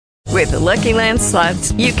With the Lucky Land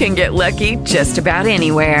Slots, you can get lucky just about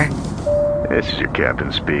anywhere. This is your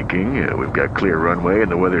captain speaking. We've got clear runway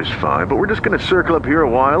and the weather's fine, but we're just going to circle up here a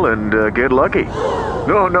while and get lucky.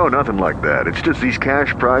 No, nothing like that. It's just these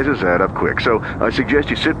cash prizes add up quick. So I suggest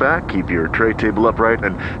you sit back, keep your tray table upright,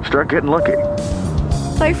 and start getting lucky.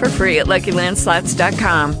 Play for free at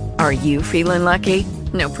LuckyLandSlots.com. Are you feeling lucky?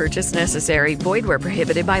 No purchase necessary. Void where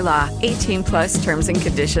prohibited by law. 18 plus terms and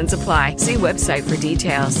conditions apply. See website for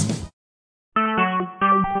details.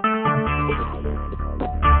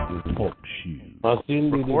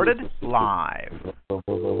 Recorded live.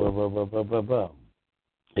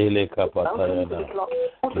 Ele kapatayada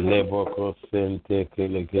lebo kosente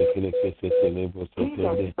kele kele kesete lebo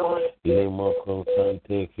sotende lemo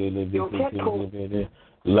konsante kele bekete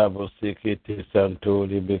labo sekete santo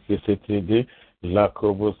lebe kesete de la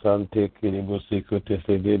kobo sante kele bo sekete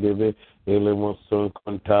sedebe elemo son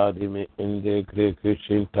contadi me inde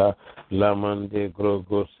grekishinta lamande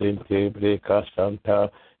grogo sente breka santa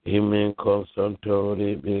Imen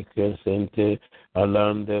consantori bekesente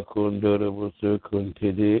alanda kundore busu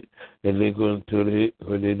kuntidi elegunturi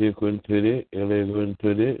hodidi kunturi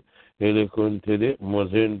elegunturi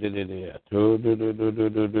mozendide to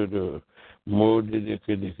do modi de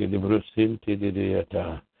brusinti de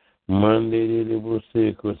yata mandi de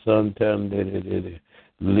busi kusantande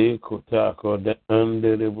le kutako de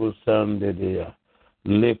andere busande de ya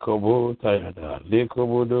le kobo tayada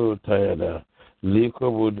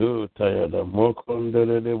Liko budu tayada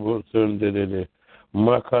mokondere de busundere de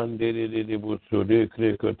makandere de busuri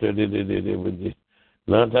krikotere de budi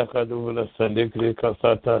nataka duvula sandekre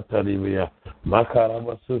kasata talibia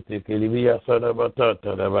makaraba sute kelibia sada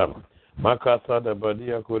batata dabam makasada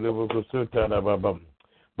badia kulebu kusuta dabam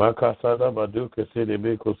makasada baduke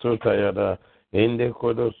sedebe kusuta yada ende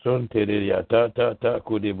kodo sontere ya ta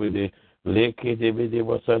kudibudi leke debide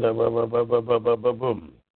basada baba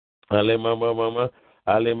Ale mama,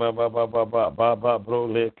 baba bro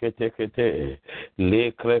le kete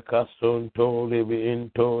le kreka sonto libi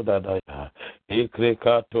into dadaya e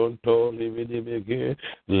kreka tonto libi dibege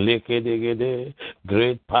le kedegede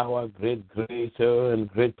great power, great grace and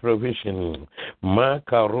great provision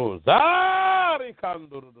makaroza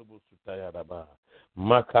rikanduru busutaya daba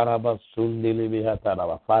Makaraba Sundili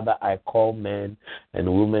Hataraba. Father, I call men and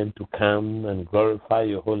women to come and glorify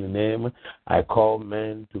your holy name. I call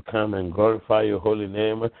men to come and glorify your holy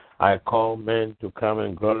name. I call men to come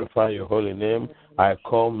and glorify your holy name. I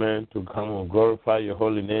call men to come and glorify your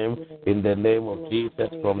holy name in the name of Jesus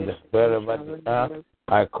from the wherever they are.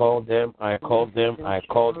 I call them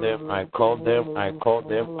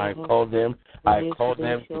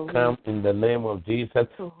to come in the name of Jesus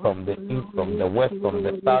from the east, from the west, from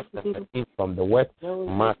the south, from the east, from the west.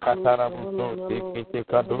 Makatara buso tekete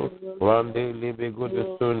kado rande libe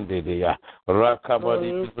gudu sundiya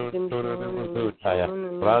rakabadi buso taya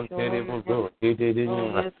rante buso tete.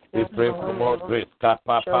 We pray for more grace.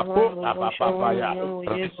 Kapa papo apapaya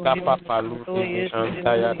kapa palu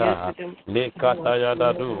antayada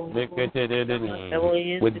lekatayada do lekete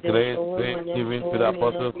with grace given to the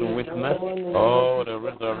apostles to witness. Oh, the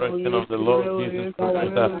resurrection of the Lord Jesus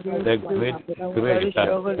Christ, the great grace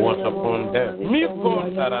was upon them.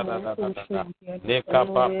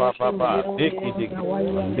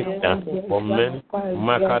 For men,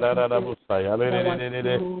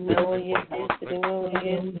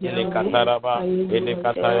 Elekataraba,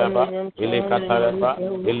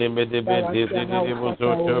 Elemedebe,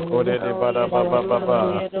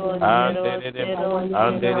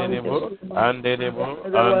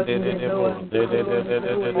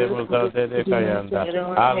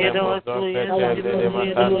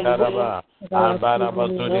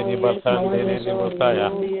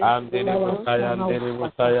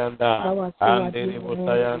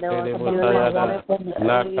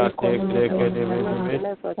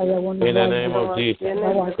 in the name of Jesus,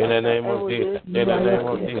 in the name of Jesus, in the name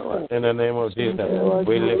of Jesus, in the name of Jesus,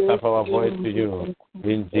 we lift up our voice to you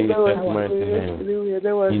in Jesus' mighty name.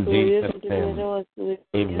 In Jesus' name.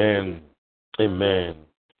 Amen. Amen.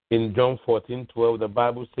 In John 14:12, the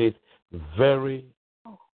Bible says, very,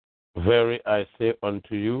 very, I say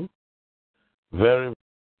unto you, very.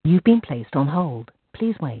 You've been placed on hold.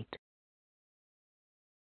 Please wait.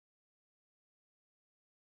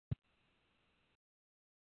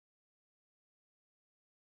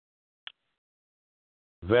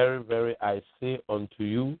 Very, very, I say unto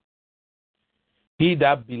you, he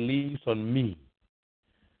that believes on me,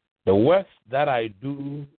 the works that I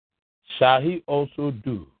do shall he also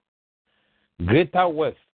do. Greater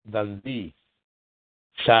works than these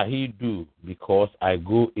shall he do, because I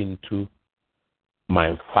go into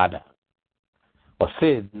my Father. Or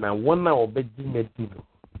said, now 1 hour bedroom medino.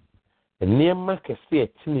 And near Marcus, see a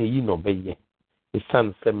chinny, you know, baby. His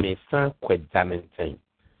son said, may son quite Janet saying.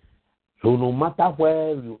 So no matter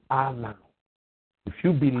where you are now, if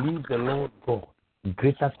you believe the Lord God,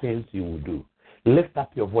 greater things you will do. Lift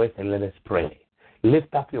up your voice and let us pray.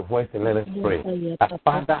 Lift up your voice and let us pray.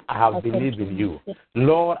 Father, I have believed in you.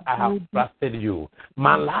 Lord, I have trusted you.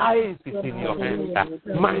 My life is in your hands.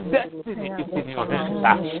 My destiny is in your hands.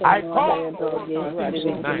 I call upon you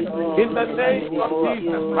tonight. In the name of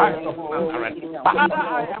Jesus Christ of Nazareth. Father,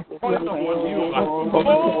 I have called upon you.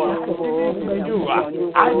 Oh,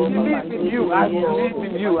 I believe in you. I believe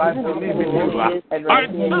in you. I believe in you. I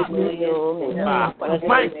believe in you.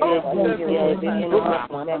 My confidence is in you.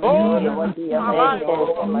 Oh, my life. And do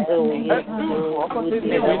something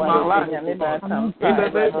new in my life. In the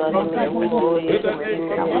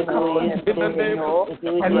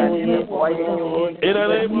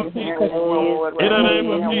name of Jesus. In the name of Jesus. In the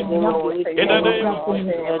name of Jesus. In the name of Jesus. In the name of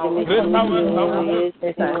Jesus.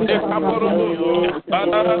 Great power.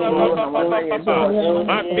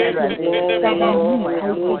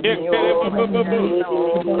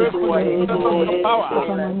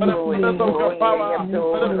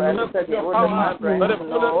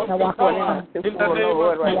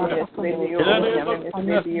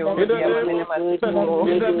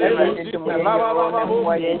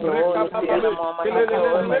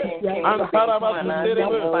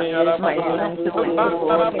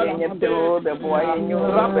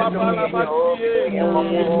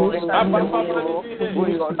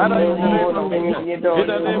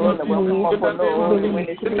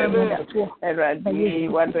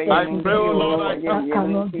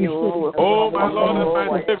 Oh, my Lord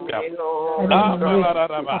and my Savior. In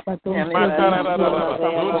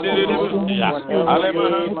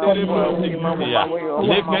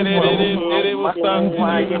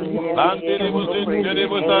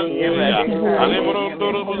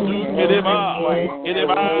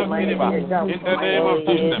the name of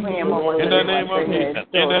Jesus.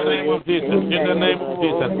 In the name of Jesus. In the name of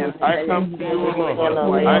Jesus. I come to you, Lord.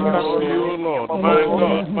 I come to you, Lord. My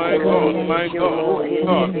God, my God, my God,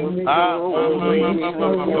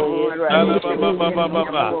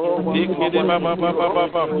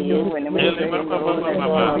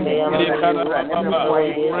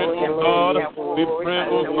 God. We pray,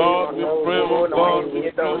 oh God, we pray, oh God,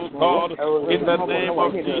 we pray, oh God, in the name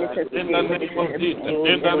of Jesus, in the name of Jesus,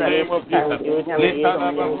 in the name of Jesus.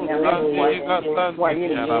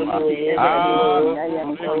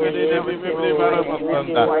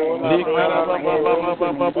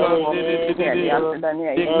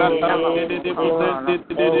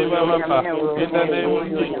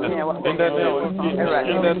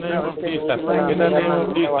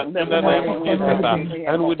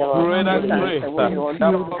 And with greater grace,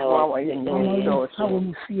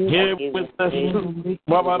 here with us, in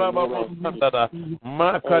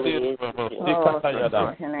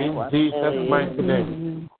Jesus' mighty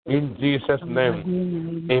name. In Jesus'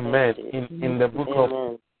 name. Amen. In the book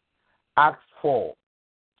of Acts 4,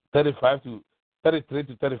 35 to 33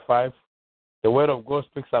 to 35, the word of God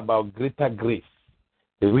speaks about greater grace,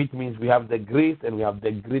 which means we have the grace and we have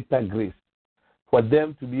the greater grace for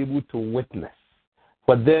them to be able to witness,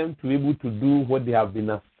 for them to be able to do what they have been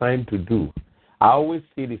assigned to do. I always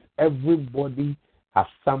say this, everybody has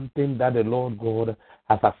something that the Lord God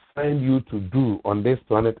has assigned you to do on this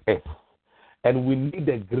planet Earth. And we need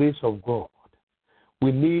the grace of God.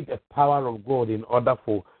 We need the power of God in order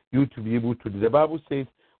for you to be able to do. The Bible says,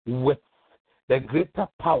 with the greater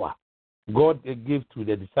power God gave to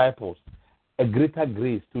the disciples, a greater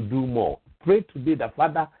grace to do more. Pray today that,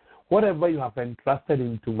 Father, whatever you have entrusted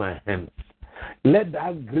into my hands, let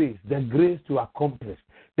that grace, the grace to accomplish,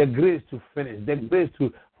 the grace to finish, the grace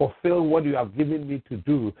to fulfill what you have given me to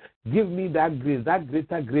do, give me that grace, that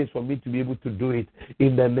greater grace for me to be able to do it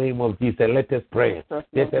in the name of Jesus. Let us pray.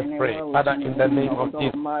 Let us pray. Father, in the name of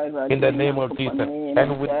Jesus, in the name of Jesus,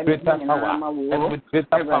 and with greater power, and with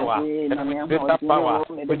greater power, and with greater power,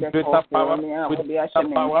 with greater power, with greater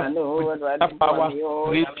power, with greater power,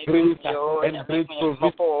 great grace and great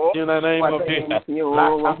provision in the name of Jesus.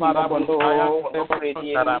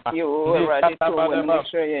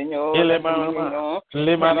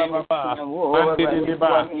 Lema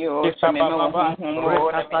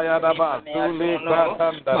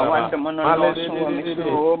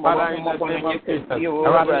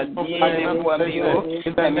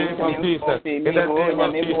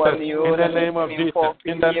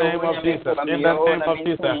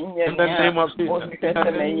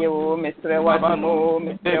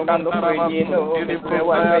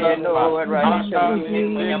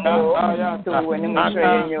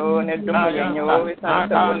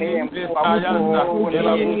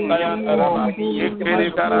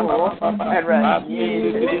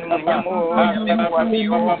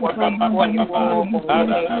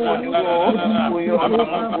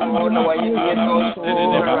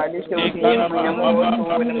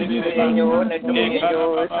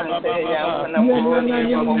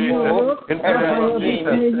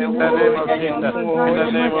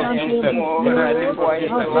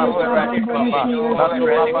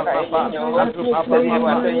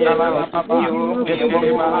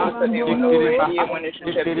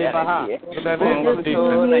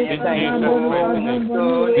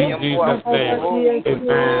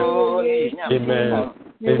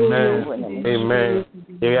Amen.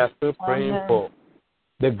 We are still praying for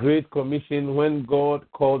the Great Commission when God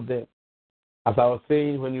called them. As I was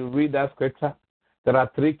saying, when you read that scripture, there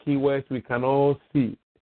are three key words we can all see.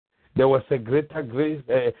 There was a greater grace,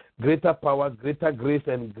 greater power, greater grace,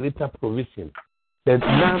 and greater provision. That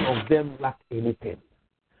none of them lacked anything.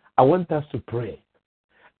 I want us to pray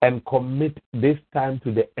and commit this time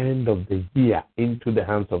to the end of the year into the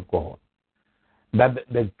hands of God. That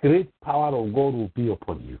the great power of God will be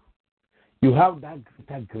upon you. You have that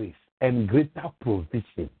greater grace and greater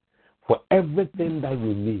provision for everything that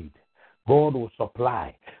you need. God will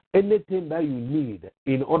supply anything that you need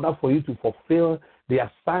in order for you to fulfill the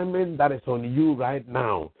assignment that is on you right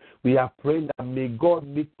now. We are praying that may God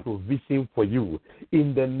make provision for you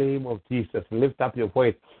in the name of Jesus. Lift up your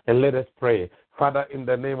voice and let us pray. Father, in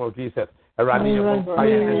the name of Jesus. In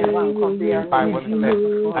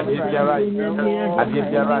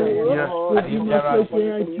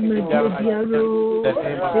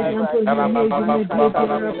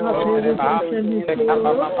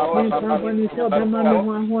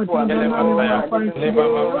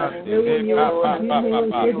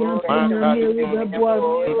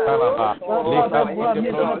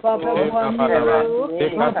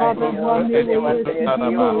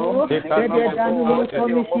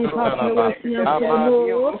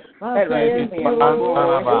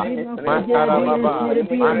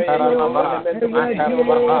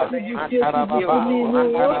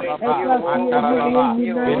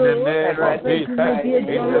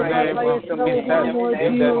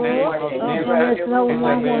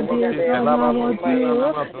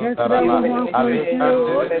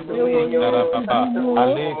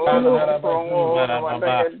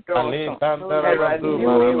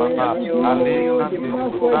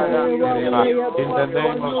the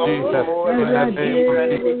name of Jesus, in the name of Jesus,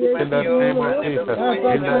 in the name of Jesus, in the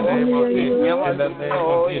name of Jesus, in the name of Jesus, in the name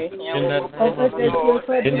of Jesus,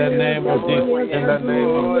 in the name of Jesus, in the name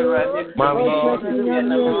of Jesus, my Lord and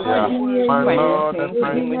Savior, my Lord and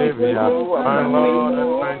my Savior, my Lord and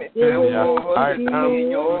my Savior, I come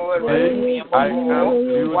today, I come to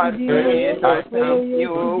you today, I come to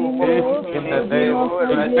you today, in the name of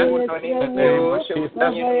Jesus,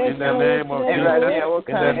 in the name of Jesus, in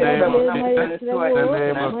the name of Jesus, in the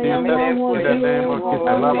name of Jesus, in the name of Jesus,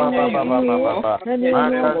 in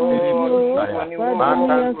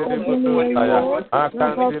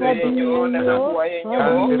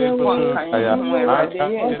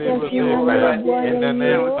the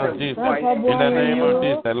name of Jesus,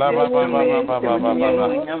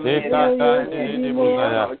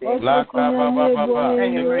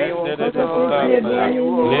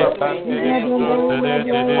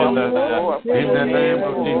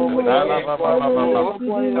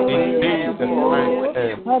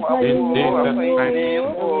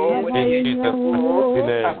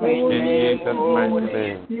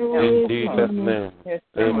 in Jesus' name.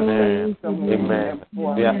 Amen. Amen.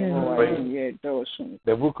 We are praying.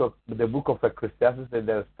 The book of Ecclesiastes says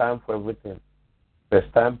there's time for everything. There's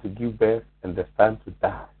time to give birth and there's time to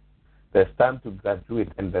die. There's time to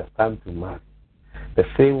graduate and there's time to marry. The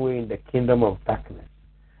same way in the kingdom of darkness,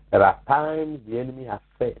 there are times the enemy has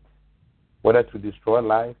said, whether to destroy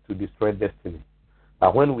life, to destroy destiny.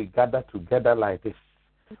 But when we gather together like this,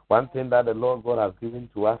 one thing that the Lord God has given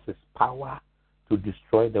to us is power to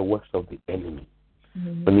destroy the works of the enemy.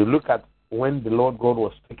 Mm-hmm. When you look at when the Lord God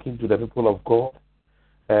was speaking to the people of God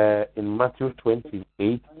in Matthew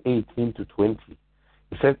 28, 18 to 20,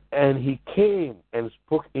 he said, and he came and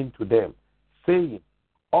spoke into them, saying,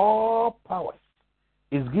 all powers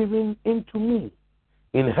is given into me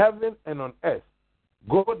in heaven and on earth.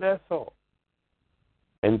 Go therefore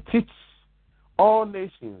and teach all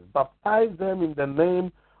nations, baptize them in the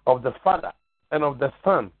name of the Father and of the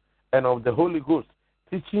Son and of the Holy Ghost,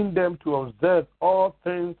 teaching them to observe all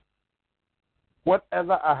things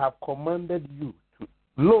whatever I have commanded you.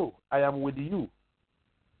 Lo, I am with you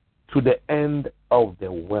to the end of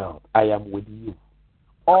the world. I am with you.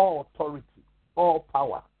 All authority, all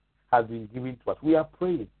power has been given to us. We are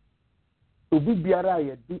praying. Obi biara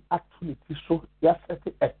yedi actually so set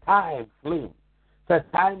a time frame. So a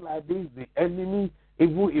time like this, the enemy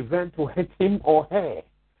evil event will hit him or her.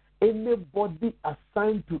 Anybody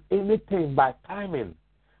assigned to anything by timing.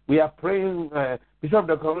 We are praying, Bishop of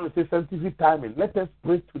the Community says scientific timing. Let us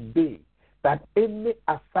pray today that any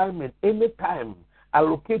assignment, any time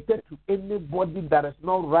allocated to anybody that is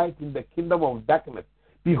not right in the kingdom of darkness,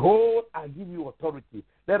 behold, I give you authority.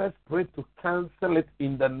 Let us pray to cancel it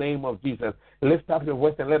in the name of Jesus. Lift up your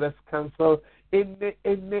voice and let us cancel any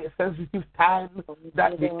sensitive time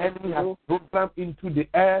that the enemy has programmed into the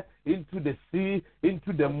air, into the sea,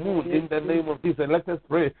 into the moon, in the name of Jesus. Let us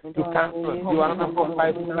pray to cancel it. You are not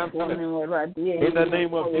qualified to cancel it. In the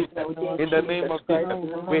name of Jesus. In the name of Jesus.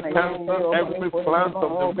 We cancel every plan of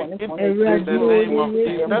the wicked. In the name of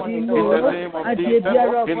Jesus. In the name of Jesus.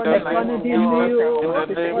 In the name of Jesus. In the name of Jesus. In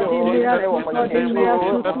the name of Jesus.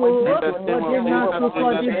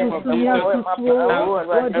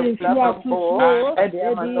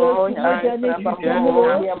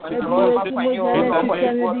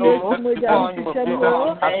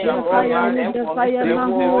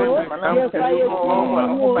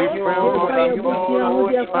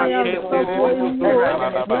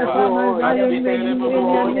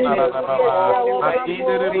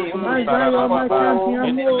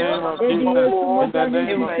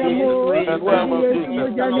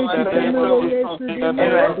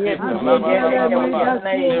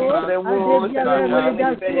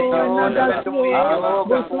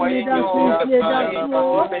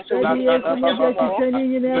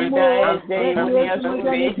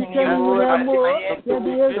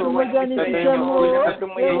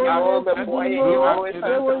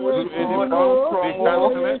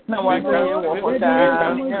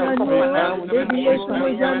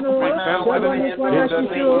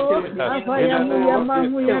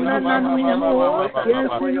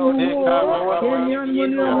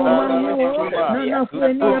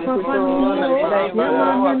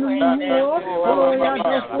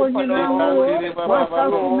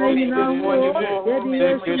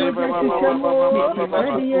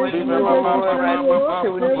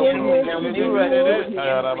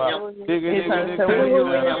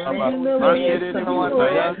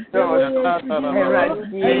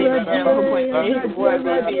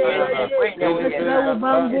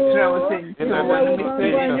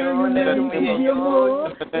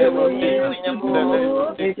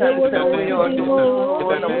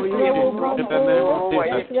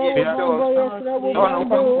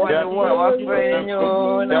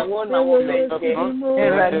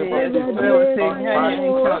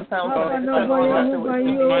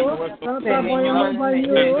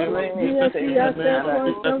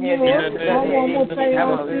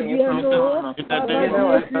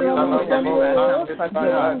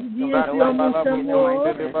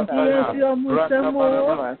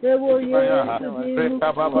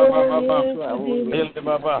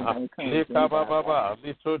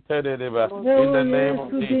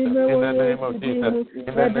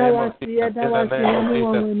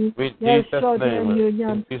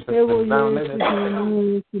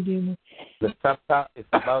 The chapter is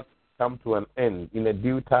about to come to an end. In a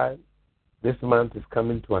due time, this month is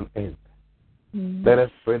coming to an end. Let us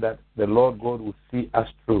pray that the Lord God will see us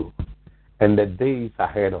through and the days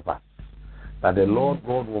ahead of us. That the Lord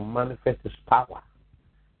God will manifest His power.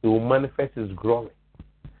 He will manifest His glory.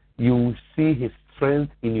 You will see His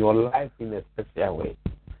strength in your life in a special way.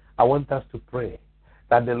 I want us to pray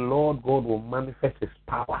that the Lord God will manifest His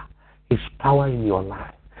power in your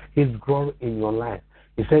life, His glory in your life.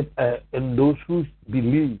 He said, and those who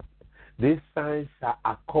believe, these signs shall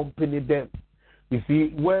accompany them. You see,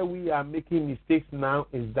 where we are making mistakes now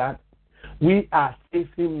is that we are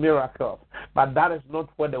facing miracles, but that is not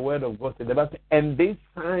what the word of God said. And these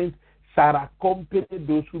signs shall accompany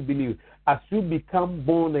those who believe. As you become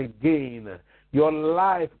born again, your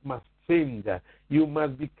life must change. You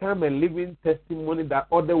must become a living testimony that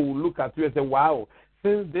others will look at you and say, wow,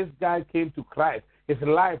 since this guy came to Christ, his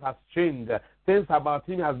life has changed. Things about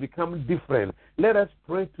him has become different. Let us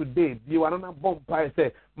pray today. You are on a bonfire.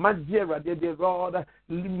 Say, Lord,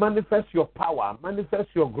 manifest your power, manifest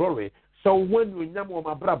your glory, So when you know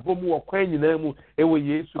my brother Bomu or Queen Nemu, it will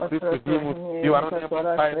use to you are not able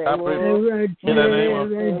to fight in the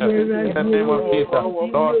name of Jesus.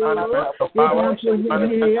 Lord, manifest your power,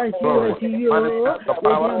 manifest your glory, manifest your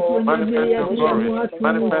power, manifest your glory,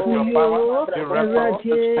 manifest your power, your reverence,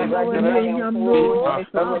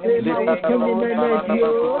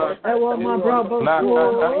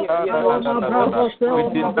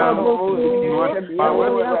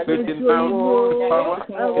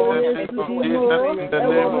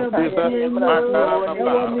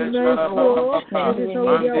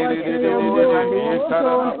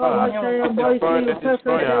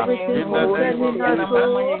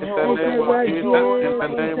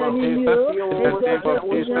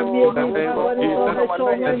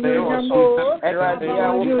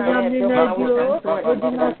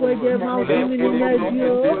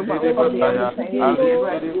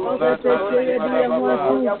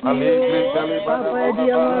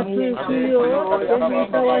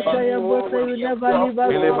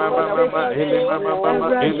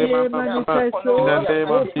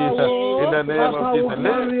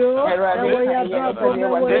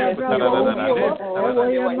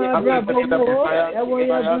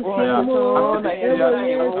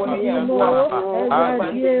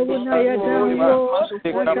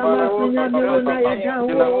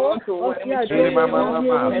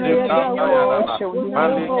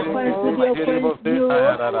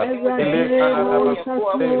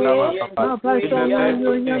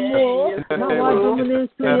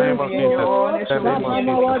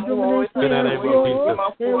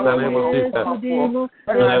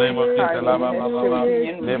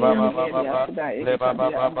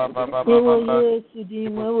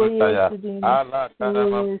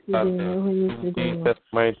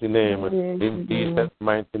 mighty name, in Jesus'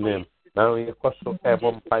 mighty name. Now,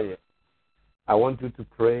 I want you to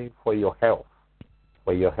pray for your health.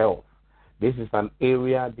 For your health. This is an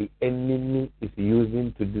area the enemy is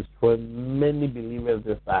using to destroy many believers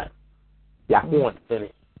this time. And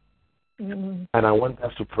I want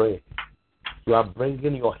us to pray. You are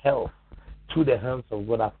bringing your health to the hands of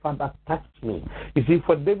God. Our Father, touch me. You see,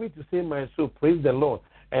 for David to say, my soul, praise the Lord,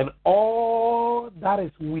 and all that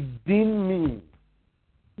is within me,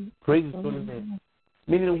 praise His holy name.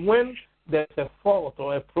 Meaning, when there's a fault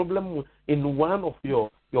or a problem in one of your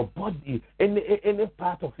body, any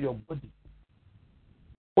part of your body,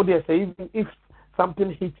 or they say, even if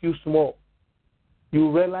something hits you small, you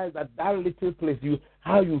realize that little place,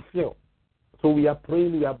 how you feel. So we are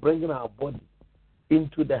praying, we are bringing our body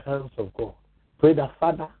into the hands of God. Pray that,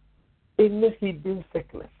 Father, any hidden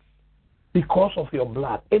sickness, because of your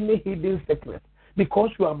blood, any hidden sickness, because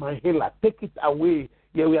you are my healer, take it away.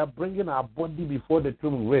 Yeah, we are bringing our body before the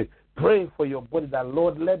throne of grace. Pray for your body that,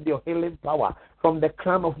 Lord, let your healing power from the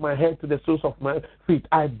crown of my head to the soles of my feet,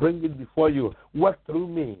 I bring it before you. Work through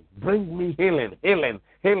me. Bring me healing, healing,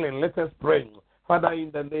 healing. Let us pray. Father,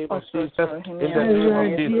 in the name of Jesus, in the name of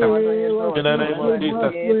Jesus, in the name of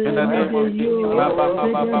Jesus, in the name of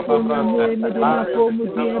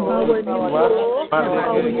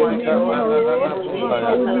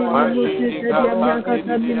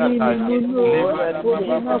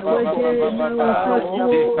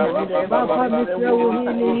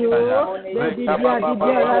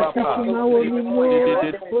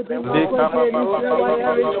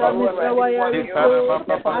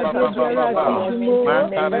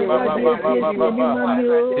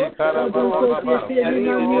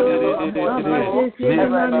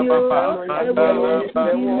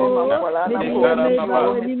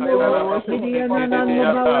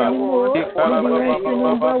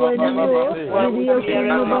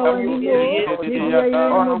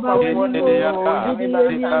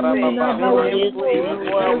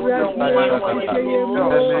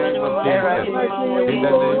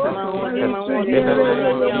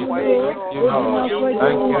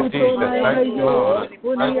Thank you, Jesus. Thank you, Lord.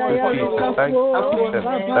 Thank you, Jesus. Thank you, Jesus.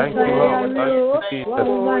 Thank you, Lord. Thank you, Jesus.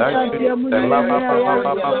 Thank you, in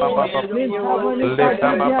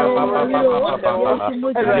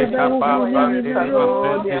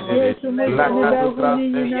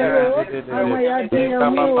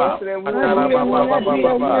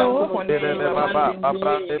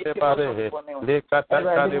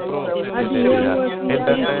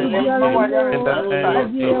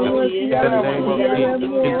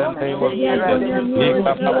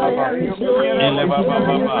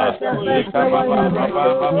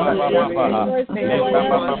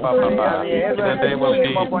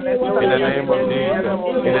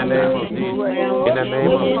the name of Jesus, of Jesus, in the name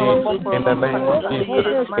of Jesus, in the name of Jesus,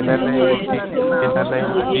 in the name of Jesus, in the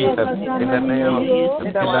name of Jesus, in the name of Jesus,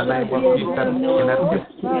 in the name of Jesus,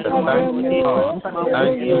 in the name of Jesus. Thank you, Lord.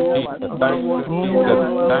 Thank you, Jesus. Thank you, Jesus.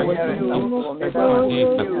 Thank you, Jesus.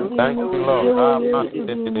 Thank you, Lord.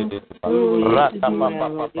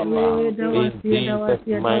 In Jesus'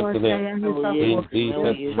 mighty name. In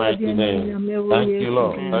Jesus' mighty name. Thank you,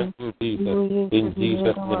 Lord. Thank you, Jesus. In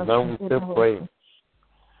Jesus' name. Now we still pray.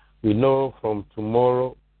 We know from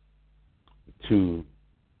tomorrow to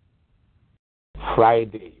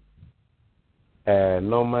Friday,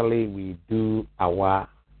 normally we do our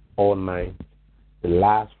all night, the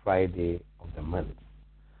last Friday of the month.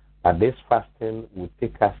 But this fasting will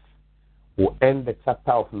take us, will end the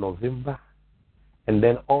chapter of November, and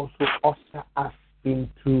then also usher us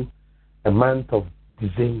into the month of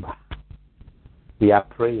December. We are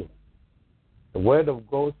praying. The Word of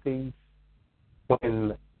God says,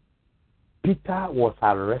 when Peter was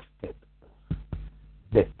arrested,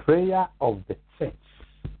 the prayer of the church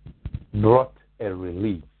brought a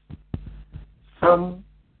release. Some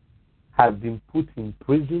have been put in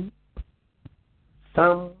prison.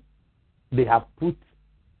 Some, they have put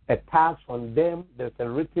a tax on them. There's a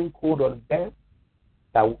written code on them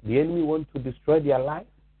that the enemy wants to destroy their life.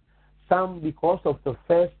 Some, because of the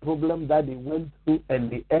first problem that they went through and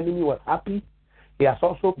the enemy was happy, he has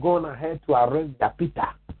also gone ahead to arrest their Peter.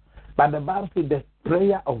 But the Bible says the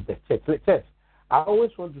prayer of the church. Church, I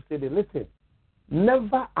always want to say that, listen,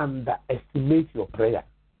 never underestimate your prayer.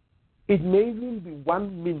 It may even be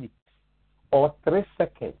 1 minute or 3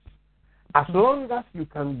 seconds. As long as you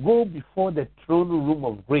can go before the throne room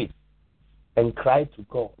of grace and cry to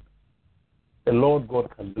God, the Lord God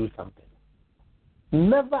can do something.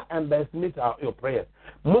 Never underestimate your prayers.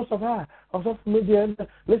 Most of us, listen,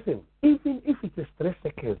 even if it is 3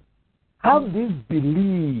 seconds, have this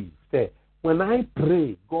belief that when I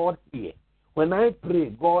pray, God hears. When I pray,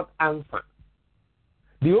 God answers.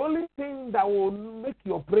 The only thing that will make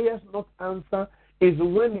your prayers not answer is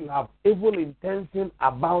when you have evil intention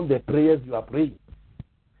about the prayers you are praying.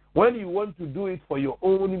 When you want to do it for your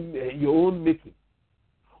own making,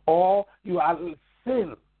 or you are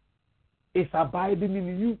sin is abiding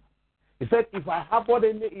in you. He said, if I have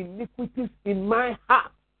any iniquities in my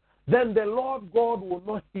heart, then the Lord God will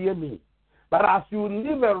not hear me. But as you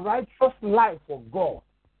live a righteous life for God,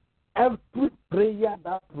 every prayer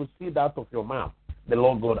that proceeds out of your mouth, the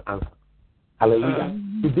Lord God answers. Hallelujah.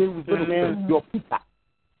 Today we're going to pray your Peter.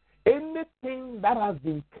 Anything that has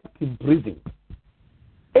been kept in prison,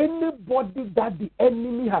 anybody that the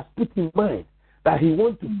enemy has put in mind that he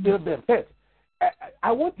wants to kill them,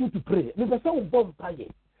 I want you to pray.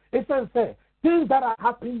 It's say things that are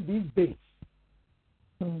happening these days.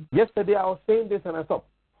 Yesterday I was saying this and I thought,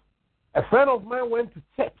 a friend of mine went to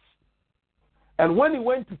church. And when he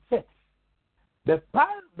went to church, the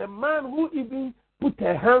man who even put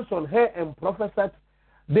her hands on her and prophesied,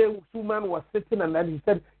 the woman was sitting and then he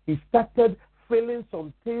said he started feeling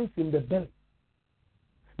some things in the belly.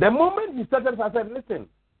 The moment he started, I said, listen,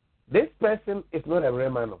 this person is not a real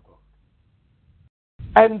man of God.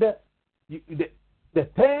 And the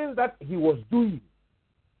things that he was doing,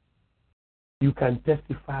 you can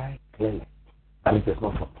testify clearly that it is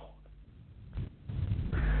not from God.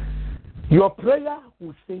 Your prayer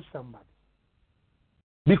will save somebody.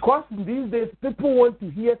 Because in these days, people want to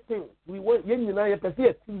hear things.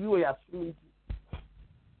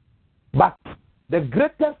 But the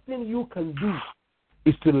greatest thing you can do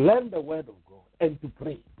is to learn the word of God and to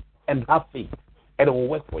pray and have faith, and it will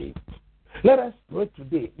work for you. Let us pray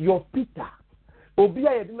today. Your Peter,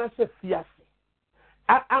 Obia Yedina se fiase.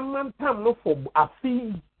 Amantam no for a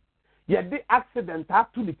fee. Yede accident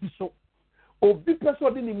to the so. Obi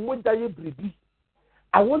person in Mojaye Bridi.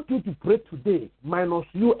 I want you to pray today, minus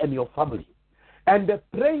you and your family. And the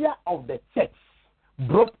prayer of the church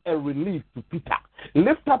brought a relief to Peter.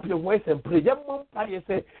 Lift up your voice and pray. You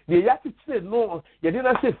say, no, you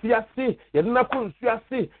didn't say fiasi, you didn't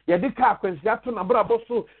say, you didn't say, na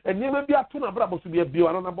braboso, and you may be a tuna brabos to be a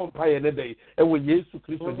biwana bompire in a day. And when Jesus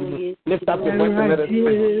Christ, lift up your voice and let us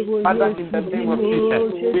pray. Father, in the name of Jesus,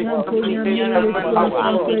 we come to the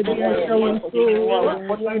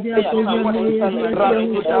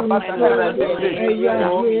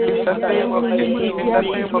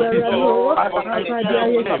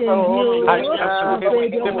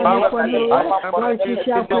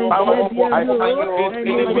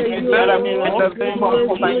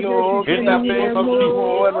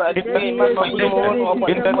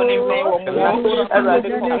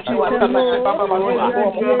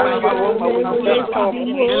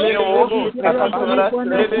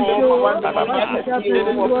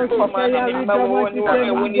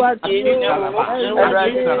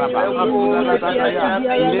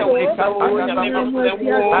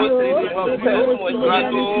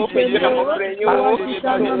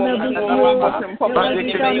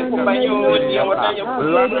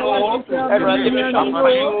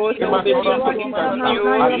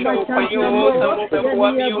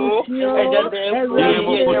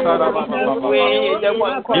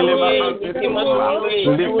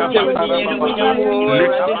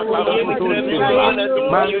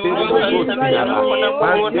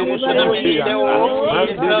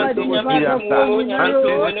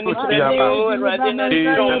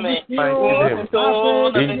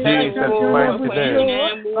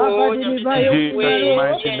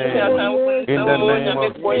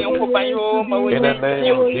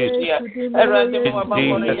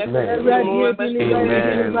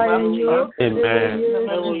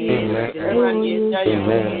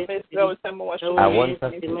I want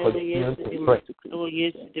us to continue to pray.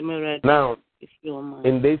 Now,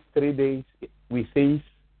 in these 3 days, we say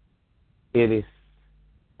it is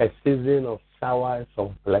a season of showers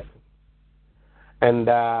of blessings. And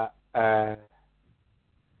the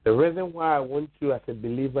reason why I want you as a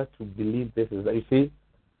believer to believe this is that, you see,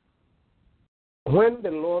 when the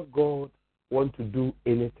Lord God wants to do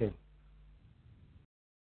anything,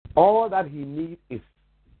 all that he needs is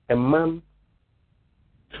a man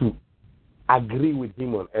to agree with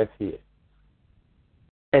him on earth here.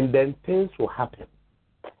 And then things will happen.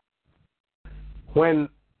 When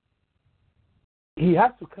he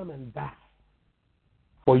has to come and die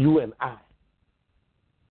for you and I,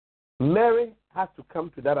 Mary has to come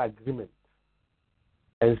to that agreement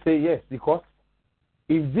and say yes, because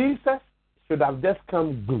if Jesus should have just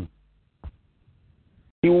come boom,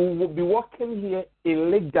 he will be walking here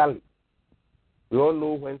illegally. We all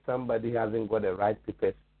know when somebody hasn't got the right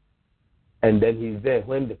papers, and then he's there.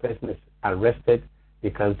 When the person is arrested, they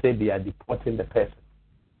can say they are deporting the person.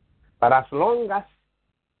 But as long as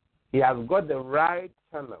he has got the right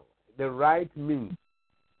channel, the right means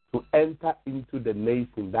to enter into the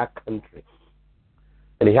nation, that country,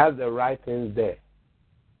 and he has the right things there,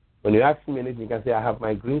 when you ask him anything, you can say, I have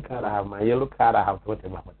my green card, I have my yellow card, I have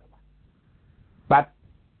whatever. But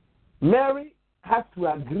Mary has to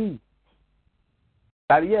agree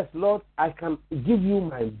that, yes, Lord, I can give you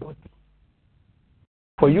my body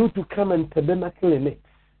for you to come and tabernacle in it.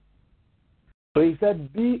 So he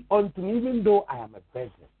said, be unto me, even though I am a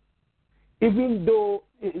virgin, even though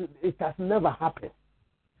it has never happened.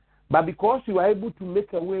 But because you are able to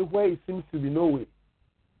make a way where it seems to be no way,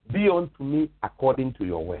 be unto me according to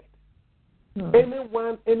your word.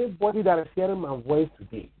 Anybody that is hearing my voice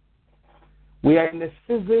today, we are in a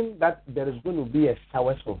season that there is going to be a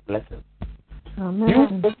shower of blessings. Amen. You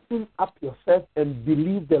open up yourself and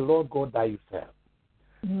believe the Lord God that you serve.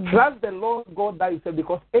 Trust the Lord God that you serve,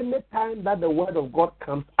 because any time that the word of God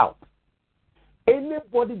comes out,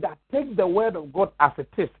 anybody that takes the word of God as it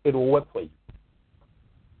is, it will work for you.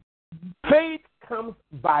 Faith comes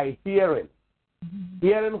by hearing.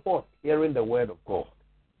 Hearing what? Hearing the word of God.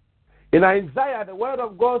 In Isaiah, the word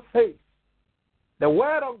of God says, the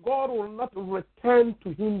word of God will not return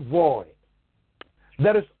to him void.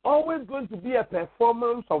 There is always going to be a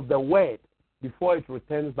performance of the word before it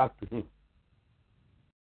returns back to him.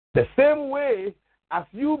 The same way as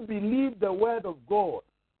you believe the word of God,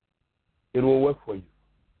 it will work for you.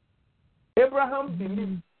 Abraham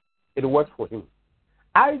believed, it worked for him.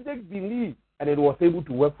 Isaac believed, and it was able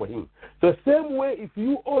to work for him. So the same way, if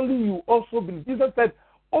you also believe. Jesus said,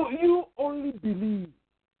 oh, you only believe.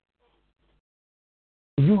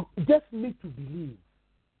 You just need to believe.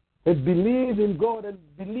 And believe in God and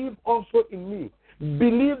believe also in me.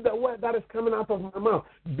 Believe the word that is coming out of my mouth.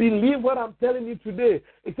 Believe what I'm telling you today.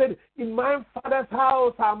 He said, in my Father's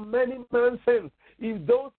house are many mansions. If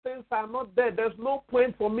those things are not there, there's no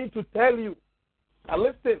point for me to tell you. Now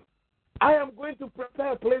listen, I am going to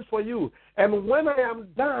prepare a place for you. And when I am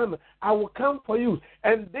done, I will come for you.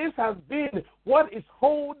 And this has been what is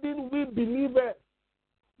holding we believers.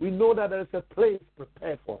 We know that there is a place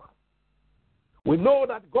prepared for us. We know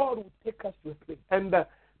that God will take us to a place. And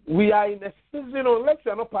we are in a season, unless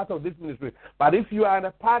you are not part of this ministry. But if you are in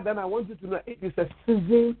a part, then I want you to know it is a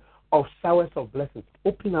season of showers of blessings.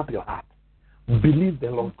 Open up your heart. Believe the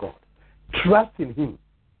Lord God. Trust in him.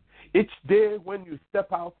 Each day when you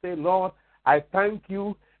step out, say, Lord, I thank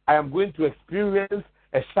you. I am going to experience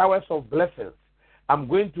a shower of blessings. I'm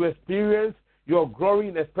going to experience your glory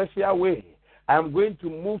in a special way. I'm going to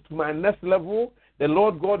move to my next level. The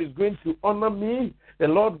Lord God is going to honor me. The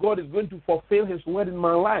Lord God is going to fulfill his word in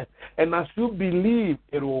my life. And as you believe,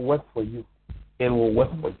 it will work for you. It will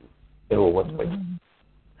work for you. It will work for you.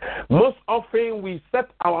 Most often we set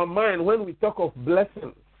our mind, when we talk of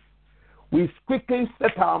blessings, we quickly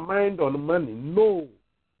set our mind on money. No.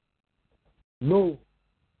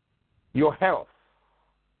 Your health.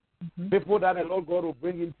 People that the Lord God will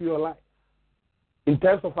bring into your life. In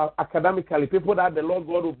terms of academically, people that the Lord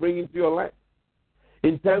God will bring into your life.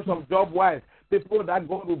 In terms of job-wise, people that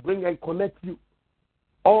God will bring and connect you.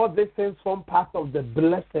 All these things form part of the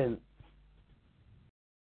blessing.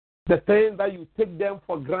 The things that you take them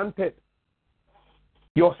for granted.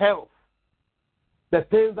 Your health. The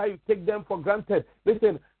things that you take them for granted.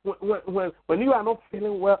 Listen, when you are not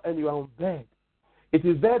feeling well and you are on bed, it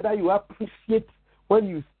is there that you appreciate when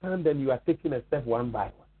you stand and you are taking a step one by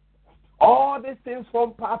one. All these things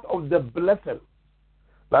form part of the blessing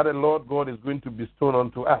that the Lord God is going to bestow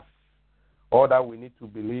unto us. All that we need to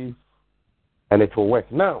believe, and it will work.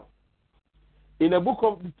 Now, in the book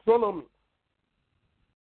of Deuteronomy,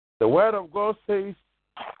 the word of God says,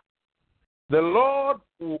 the Lord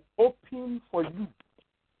will open for you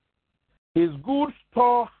his good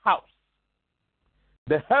storehouse,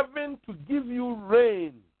 the heaven to give you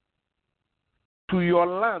rain to your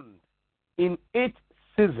land in its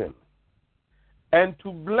season, and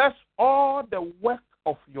to bless all the work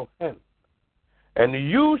of your hands. And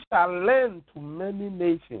you shall lend to many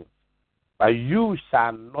nations, but you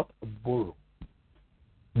shall not borrow.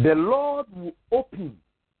 The Lord will open,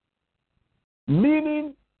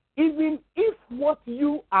 meaning even if what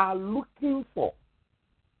you are looking for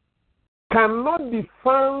cannot be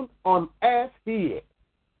found on earth here,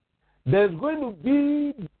 there's going to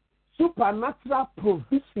be supernatural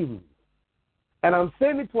provision. And I'm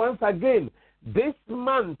saying it once again, this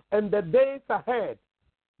month and the days ahead,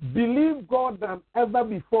 believe God than ever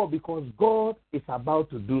before, because God is about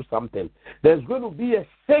to do something. There's going to be a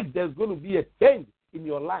shake, there's going to be a change in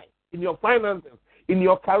your life, in your finances, in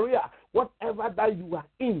your career, whatever that you are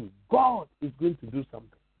in, God is going to do something.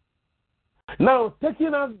 Now,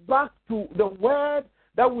 taking us back to the word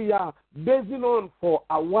that we are basing on for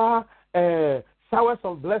our showers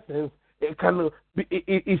of blessings,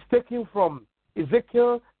 it's taken from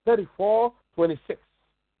Ezekiel 34:26.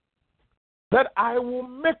 That I will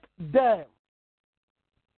make them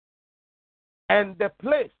and the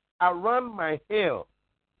place around my hill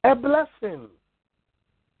a blessing,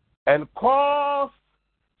 and cause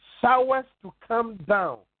showers to come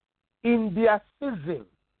down in their season.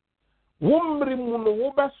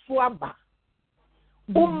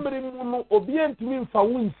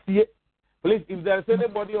 Please, if there's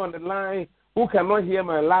anybody on the line who cannot hear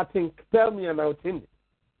my Latin, tell me and I'll change it.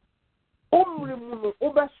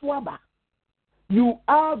 You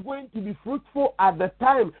are going to be fruitful at the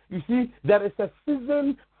time. You see, there is a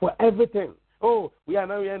season for everything. Oh, we are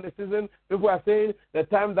now in the season. People are saying the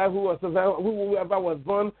time that whoever was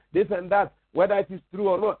born, this and that, whether it is true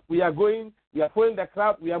or not. We are following the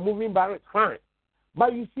crowd, we are moving by it, fine.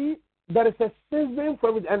 But you see, there is a season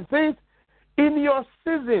for it. And says, in your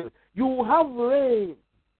season, you will have rain.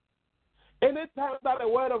 Anytime that the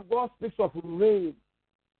word of God speaks of rain,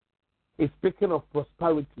 it's speaking of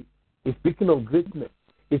prosperity. It's speaking of greatness.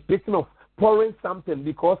 It's speaking of pouring something,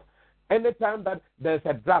 because anytime that there's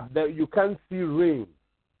a drought, that you can't see rain.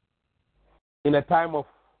 In a time of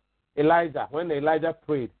Elijah, when Elijah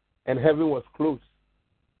prayed and heaven was closed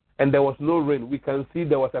and there was no rain, we can see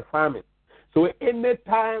there was a famine. So any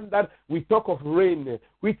time that we talk of rain,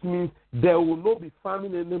 which means there will not be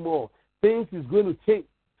famine anymore, things is going to change.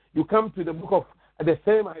 You come to the book of the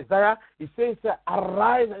same Isaiah, it says,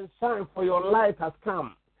 arise and shine, for your light has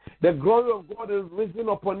come. The glory of God is risen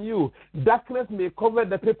upon you. Darkness may cover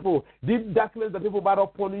the people, deep darkness the people, but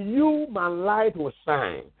upon you my light will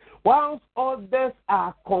shine. Whilst others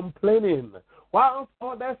are complaining, whilst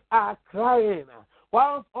others are crying,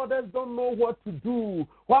 whilst others don't know what to do,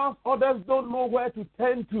 whilst others don't know where to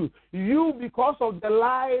turn to, you, because of the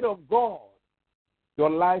light of God, your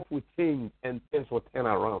life will change and things will turn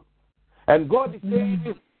around. And God is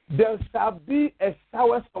saying, there shall be a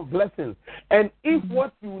shower of blessings. And if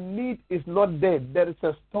what you need is not there, there is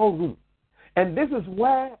a storeroom. And this is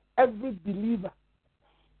where every believer,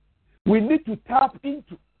 we need to tap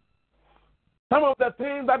into. Some of the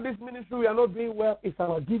things that this ministry we are not doing well is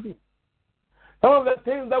our giving. Some of the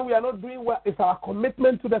things that we are not doing well is our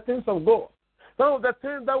commitment to the things of God. Some of the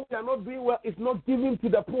things that we are not doing well is not giving to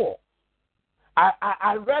the poor.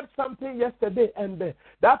 I read something yesterday, and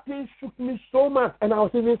that thing shook me so much, and I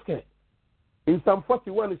was even scared. In Psalm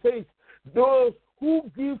 41, it says, those who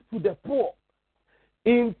give to the poor,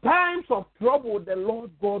 in times of trouble, the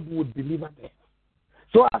Lord God will deliver them.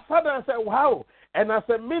 So I sat there and said, wow. And as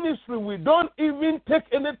a ministry, we don't even take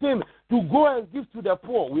anything to go and give to the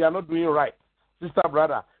poor. We are not doing right. Sister,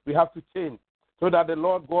 brother, we have to change so that the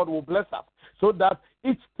Lord God will bless us. So that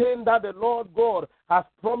each thing that the Lord God has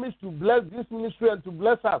promised to bless this ministry and to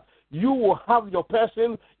bless us, you will have your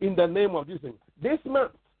person in the name of Jesus. This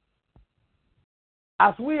month,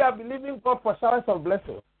 as we are believing God for showers of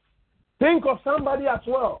blessings, think of somebody as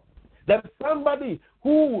well. There is somebody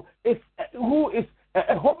who is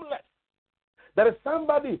homeless. There is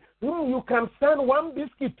somebody whom you can send one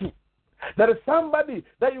biscuit to. There is somebody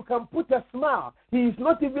that you can put a smile. He is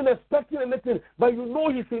not even expecting anything, but you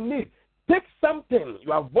know he's in need. Take something.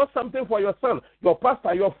 You have bought something for your son, your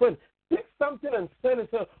pastor, your friend. Take something and send it.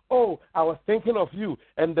 Say, oh, I was thinking of you,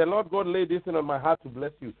 and the Lord God laid this in on my heart to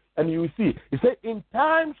bless you. And you will see. He said, in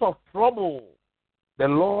times of trouble, the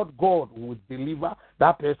Lord God will deliver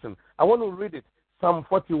that person. I want to read it. Psalm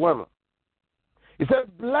 41. He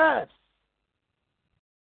said, blessed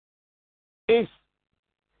is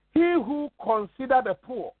he who considers the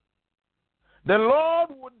poor. The Lord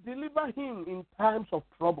will deliver him in times of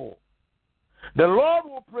trouble. The Lord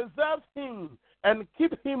will preserve him and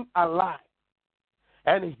keep him alive.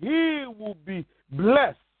 And he will be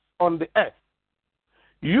blessed on the earth.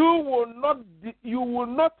 You will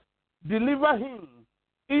not deliver him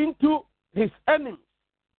into his enemies.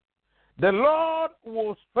 The Lord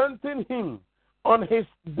will strengthen him on his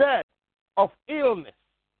bed of illness.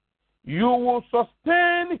 You will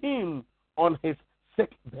sustain him on his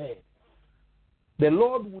sick bed. The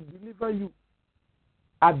Lord will deliver you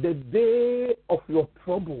at the day of your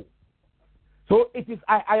trouble. So it is.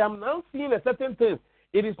 I am now seeing a certain thing.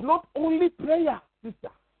 It is not only prayer, sister.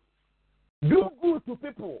 Do good to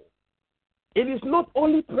people. It is not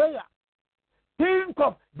only prayer. Think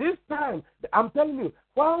of this time. I'm telling you,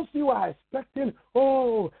 once you are expecting,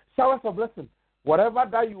 showers of blessing, whatever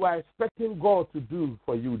that you are expecting God to do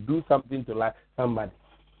for you, do something to like somebody.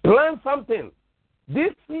 Plan something.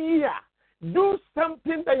 This year, do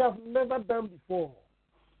something that you have never done before.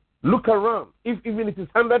 Look around. Even if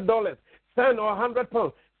it's $100, send or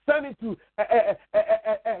 £100, send it to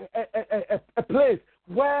a place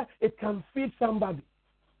where it can feed somebody.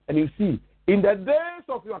 And you see, in the days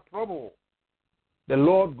of your trouble, the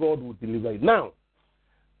Lord God will deliver you. Now,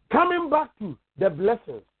 coming back to the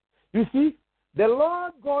blessings, you see, the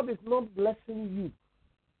Lord God is not blessing you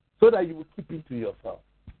so that you will keep it to yourself.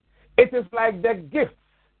 It is like the gift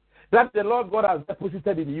that the Lord God has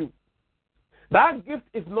deposited in you. That gift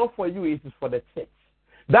is not for you, it is for the church.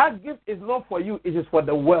 That gift is not for you, it is for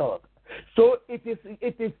the world. So it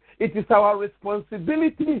is our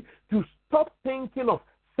responsibility to stop thinking of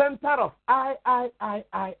center of I,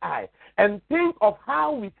 and think of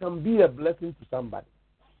how we can be a blessing to somebody.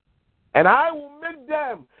 And I will make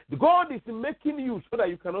them. God is making you so that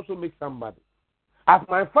you can also make somebody. As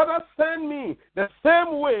my Father sent me, the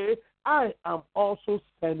same way I am also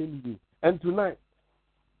sending you. And tonight,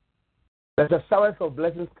 there's a shower of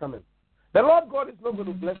blessings coming. The Lord God is not going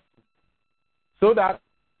to bless you so that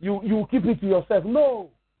you keep it to yourself. No.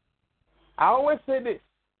 I always say this.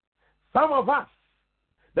 Some of us,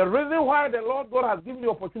 the reason why the Lord God has given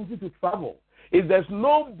you opportunity to travel is there's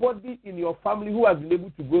nobody in your family who has been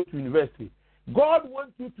able to go to university. God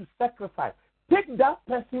wants you to sacrifice. Take that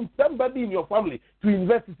person, somebody in your family, to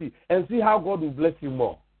university and see how God will bless you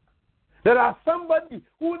more. There are somebody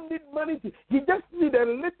who need money. He just need a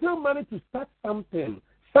little money to start something,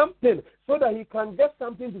 so that he can get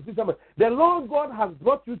something to see somebody. The Lord God has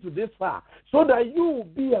brought you to this far so that you will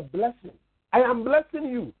be a blessing. I am blessing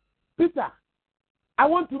you. Peter, I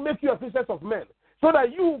want to make you a fisher of men so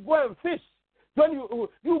that you go and fish. When you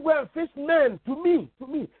go and fish men to me.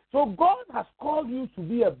 So God has called you to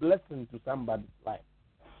be a blessing to somebody's life.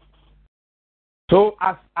 So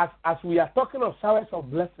as we are talking of showers of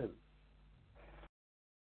blessings,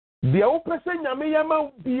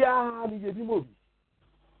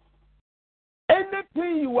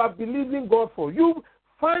 anything you are believing God for, you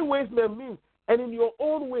find ways and means, and in your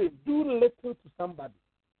own way, do little to somebody.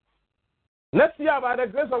 Next year, by the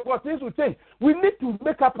grace of God, things will change. We need to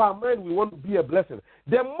make up our mind we want to be a blessing.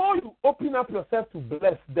 The more you open up yourself to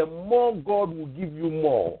bless, the more God will give you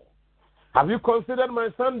more. Have you considered my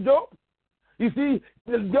son Job? You see,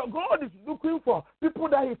 God is looking for people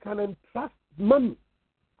that he can entrust money.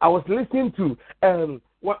 I was listening to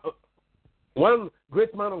one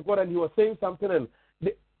great man of God, and he was saying something,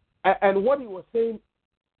 and what he was saying,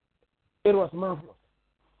 it was marvelous.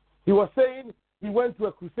 He was saying he went to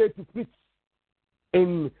a crusade to preach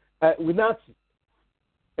in Wenatchee,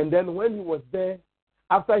 and then when he was there,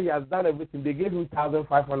 after he has done everything, they gave him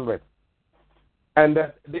 $1,500, and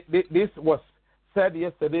this was said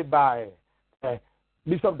yesterday by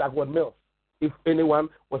Bishop Dagwood Mills, if anyone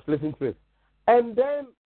was listening to it. And then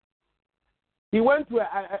he went to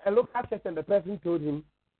a local church, and the person told him,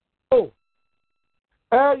 "Oh,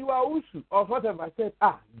 you are Ushu or whatever." I said,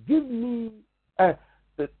 "Give me,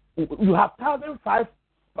 you have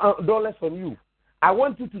 $1,500 on you. I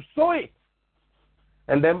want you to sow it."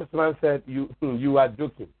 And then Mr. Man said, "You are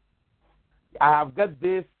joking. I have got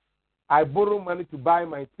this. I borrow money to buy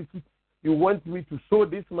my ticket. You want me to sow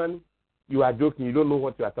this money? You are joking. You don't know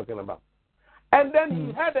what you are talking about." And then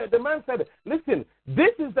he heard it. The man said, "Listen,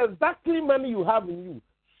 this is exactly money you have in you.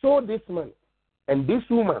 Sow this money." And this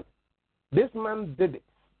man did it.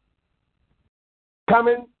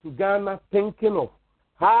 Coming to Ghana thinking of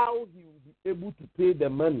how he would be able to pay the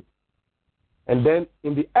money. And then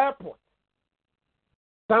in the airport,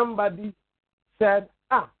 somebody said,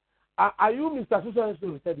 "Are you Mr. Susan?"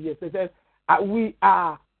 He said, "Yes." He said, "We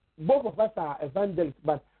are, both of us are evangelists,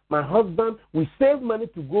 but my husband, we save money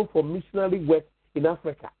to go for missionary work in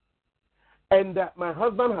Africa. And my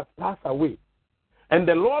husband has passed away. And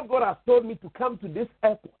the Lord God has told me to come to this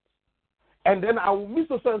airport. And then I will meet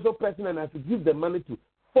so-and-so person, and I have to give the money to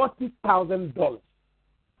 $40,000.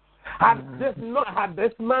 Had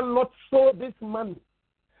this man not sold this money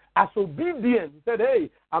as obedience, he said, "Hey,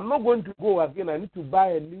 I'm not going to go again. I need to buy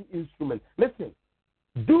a new instrument." Listen,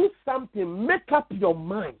 do something. Make up your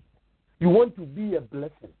mind. You want to be a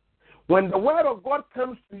blessing. When the word of God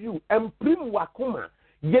comes to you, emprim wakuma,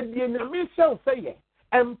 yedienamisha useye,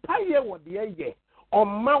 empaye wodiye,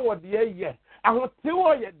 oma wodiye,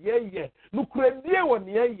 ahotewo yediye, nukuredie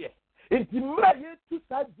woniye, intimra yetu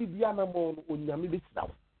sajidiana mo onyami bisdaw.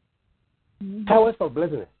 Towers of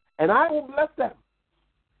blessing. And I will bless them.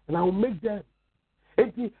 And I will make them.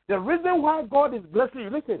 The reason why God is blessing you,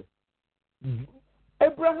 listen,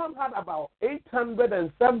 Abraham had about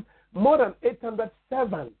 807, more than 800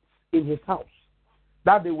 servants in his house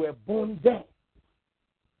that they were born there.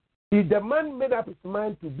 The man made up his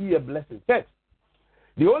mind to be a blessing. Church,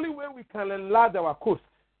 the only way we can enlarge our coast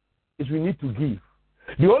is we need to give.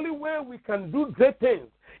 The only way we can do great things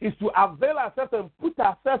is to avail ourselves and put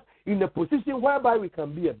ourselves in a position whereby we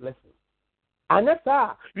can be a blessing. And that's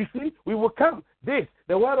how, you see, we will come. The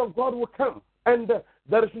word of God will come. And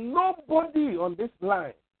there is nobody on this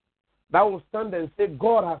line that will stand and say,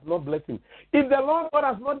 God has not blessed him. If the Lord God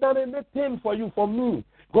has not done anything for you, for me,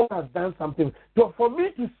 God has done something. So for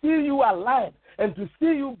me to see you alive and to see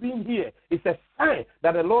you being here is a sign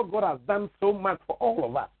that the Lord God has done so much for all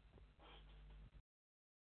of us.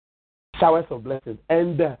 Showers of blessings.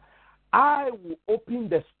 And I will open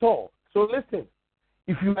the store. So listen,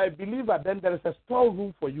 if you are a believer, then there is a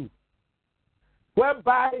storeroom for you,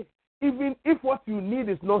 whereby even if what you need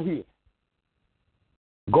is not here,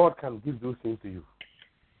 God can give those things to you.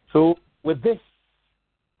 So with this,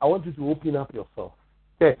 I want you to open up yourself.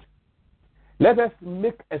 Okay. Let us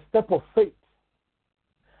make a step of faith.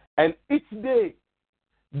 And each day,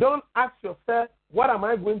 don't ask yourself, what am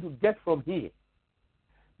I going to get from here?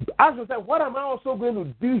 Ask yourself, what am I also going to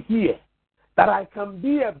do here that I can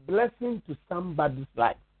be a blessing to somebody's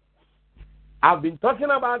life? I've been talking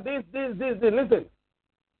about this. Listen,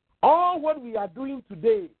 all what we are doing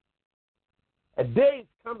today, a day is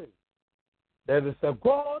coming. There is a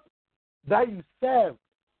God that you serve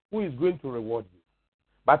who is going to reward you.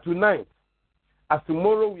 But tonight, as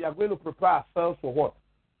tomorrow, we are going to prepare ourselves for what?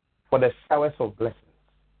 For the showers of blessings.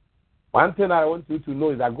 One thing I want you to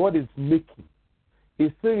know is that God is making.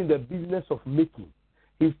 He's still in the business of making.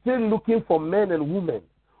 He's still looking for men and women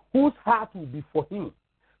whose heart will be for him,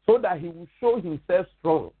 so that he will show himself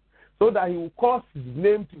strong, so that he will cause his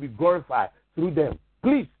name to be glorified through them.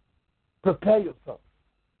 Please, prepare yourself.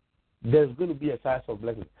 There's going to be a shower of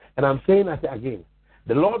blessings. And I'm saying that again.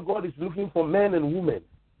 The Lord God is looking for men and women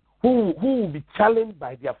who will be challenged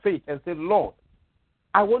by their faith and say, Lord,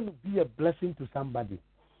 I want to be a blessing to somebody.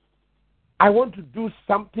 I want to do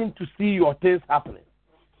something to see your things happening.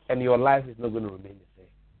 And your life is not going to remain the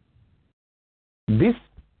same. This,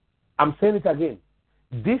 I'm saying it again,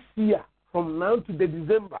 this year, from now to the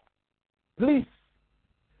December, please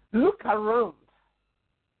look around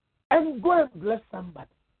and go and bless somebody.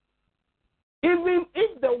 Even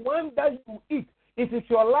if the one that you eat, it is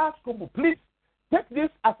your last combo, please take this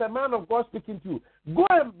as a man of God speaking to you. Go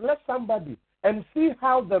and bless somebody and see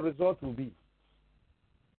how the result will be.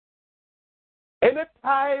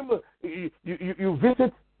 Anytime you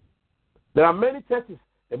visit, there are many churches.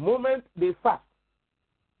 The moment they fast,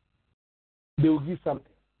 they will give something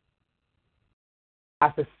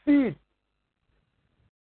as a seed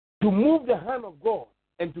to move the hand of God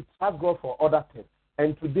and to trust God for other things.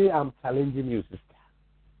 And today I'm challenging you, sister.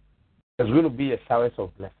 There's going to be a shower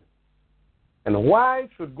of blessing. And why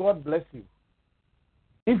should God bless you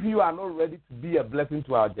if you are not ready to be a blessing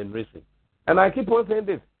to our generation? And I keep on saying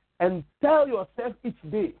this, and tell yourself each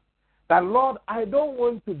day that, Lord, I don't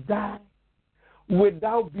want to die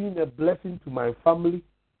without being a blessing to my family,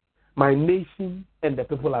 my nation, and the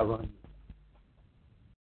people around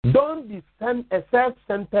you. Don't be a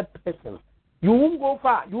self-centered person. You won't go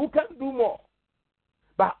far. You can do more.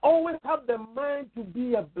 But always have the mind to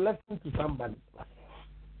be a blessing to somebody's life.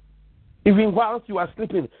 Even whilst you are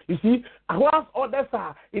sleeping, you see, whilst others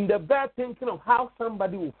are in the bed thinking of how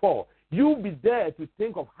somebody will fall, you'll be there to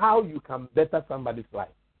think of how you can better somebody's life.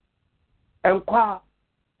 Inquire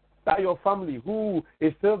that your family who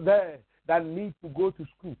is still there that needs to go to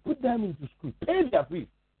school, put them into school, pay their fees.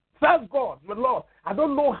 Trust God, but Lord, I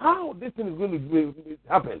don't know how this thing is going to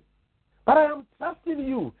happen, but I am trusting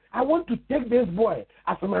you. I want to take this boy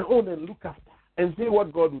as my own and look after and see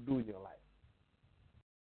what God will do in your life.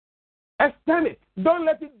 Extend it. Don't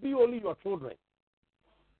let it be only your children.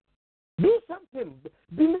 Do something.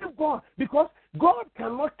 Believe God, because God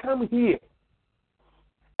cannot come here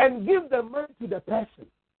and give the money to the person.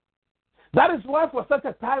 That is why for such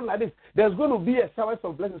a time like this, there's going to be a shower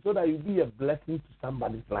of blessing so that you be a blessing to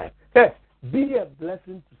somebody's life. Yes, be a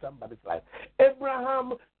blessing to somebody's life.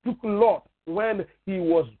 Abraham took Lot when he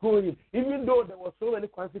was going, even though there were so many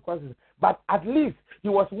consequences, but at least he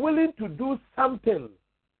was willing to do something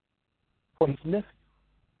for his nephew.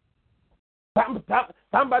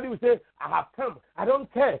 Somebody will say, I have come. I don't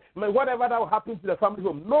care. Whatever that will happen to the family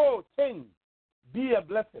home. No, change. Be a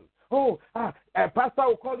blessing. Oh, a pastor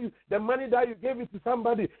will call you. The money that you gave it to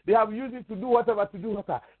somebody, they have used it to do whatever.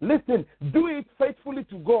 Listen, do it faithfully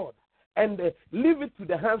to God and leave it to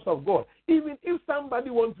the hands of God. Even if somebody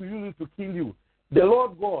wants to use it to kill you, the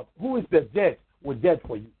Lord God, who is the judge, will judge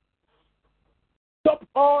for you. Stop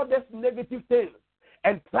all these negative things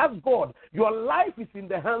and trust God. Your life is in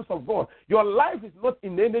the hands of God. Your life is not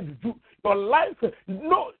in any juju. Your life,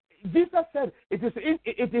 no. Jesus said it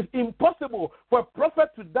is impossible for a prophet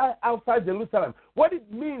to die outside Jerusalem. What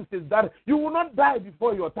it means is that you will not die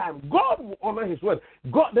before your time. God will honor his word.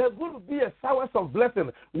 God, there's going to be a shower of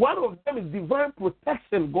blessing. One of them is divine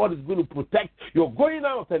protection. God is going to protect your going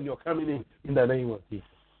out and your coming in the name of Jesus.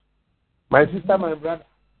 My sister, my brother.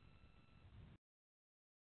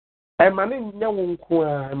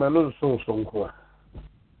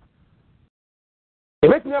 It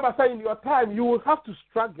makes me ever say in your time, you will have to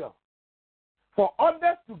struggle. For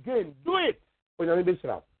others to gain, do it. It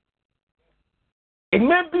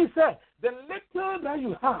may be said, the little that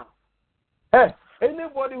you have,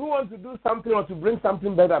 anybody who wants to do something or to bring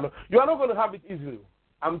something better, you are not going to have it easily.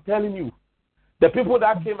 I'm telling you. The people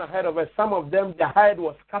that came ahead of us, some of them, their head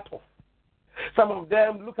was cut off. Some of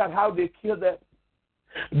them, look at how they killed them.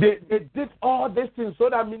 They did all these things so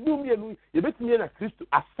that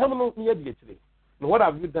what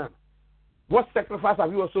have you done? What sacrifice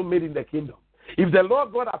have you also made in the kingdom? If the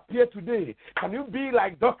Lord God appeared today, can you be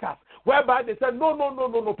like Dorcas, whereby they said,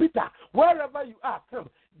 no, Peter, wherever you are, come.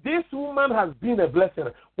 This woman has been a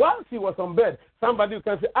blessing. Once she was on bed, somebody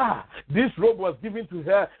can say, this robe was given to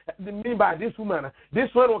her by this woman.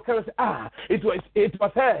 This one will come and say, it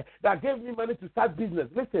was her that gave me money to start business.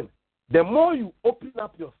 Listen, the more you open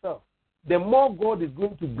up yourself, the more God is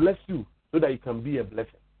going to bless you so that you can be a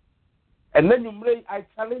blessing. And then I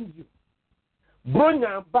challenge you.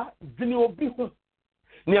 Bronya ba dwene obi ho.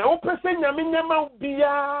 Ni a wopese nyame nyama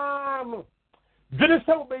bia no. Dwene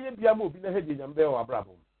se obeye bia ma obi na hedi nyambe wa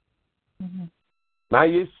brabo. Na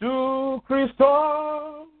Yesu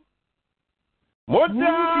Kristo moja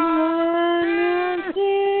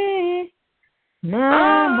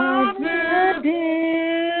na mazede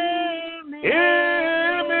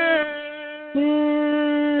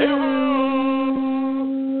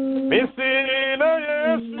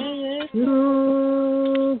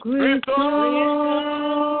Cristo,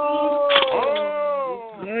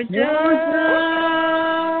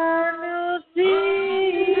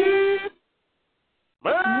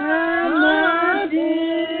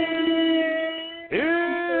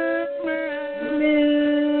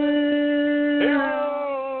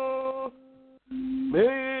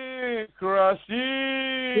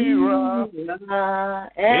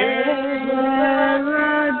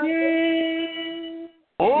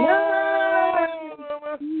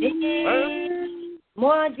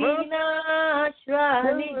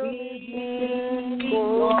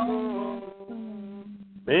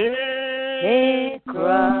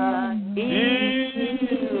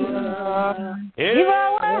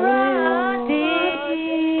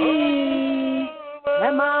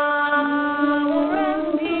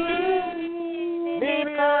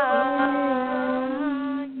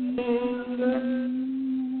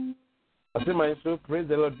 My soul, praise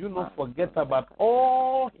the Lord. Do not forget about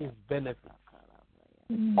all his benefits.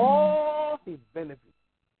 All his benefits.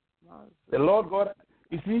 The Lord God,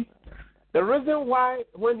 you see, the reason why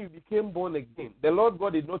when you became born again, the Lord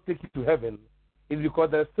God did not take you to heaven is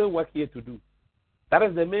because there's still work here to do. That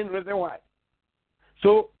is the main reason why.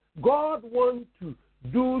 So God wants to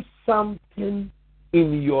do something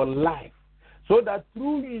in your life so that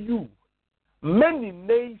through you, many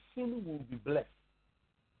nations will be blessed.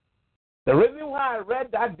 The reason why I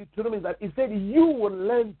read that Deuteronomy is that it said you will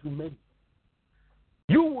lend to many.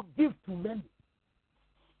 You will give to many.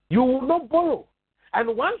 You will not borrow.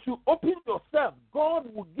 And once you open yourself, God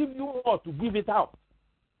will give you more to give it out.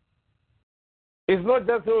 It's not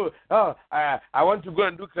just, I want to go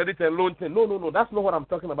and do credit and loan thing. No. That's not what I'm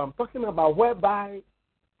talking about. I'm talking about whereby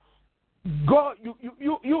God,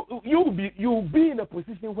 you'll be in a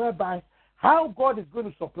position whereby how God is going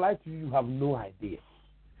to supply to you, you have no idea.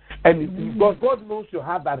 And because God knows your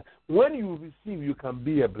heart that when you receive, you can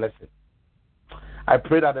be a blessing. I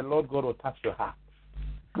pray that the Lord God will touch your heart.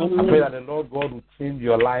 I pray that the Lord God will change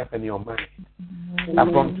your life and your mind.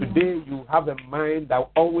 And from today, you have a mind that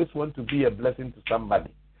always wants to be a blessing to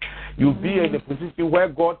somebody. You'll be in a position where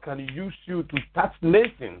God can use you to touch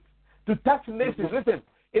nations. To touch nations. Listen,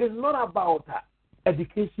 it is not about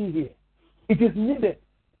education here. It is needed.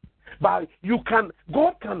 But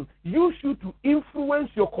God can use you to influence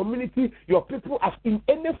your community, your people, as in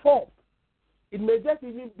any form. It may just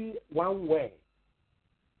even be one way.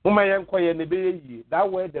 That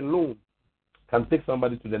way the loan can take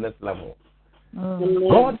somebody to the next level.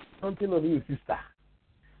 God is counting on you, sister.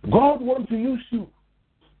 God wants to use you.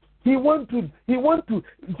 He want to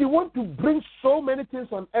bring so many things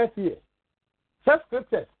on earth here. Such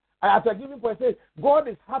scriptures. As I give him point, I say, God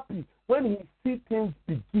is happy when he sees things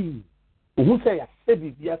begin. Who say I said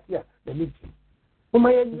it yes, the meeting.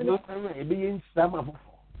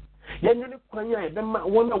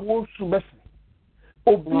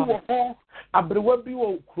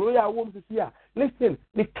 Listen,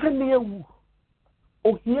 the Kenya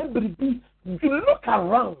you look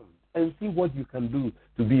around and see what you can do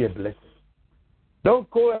to be a blessing. Don't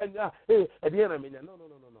go and hey, at the end of no.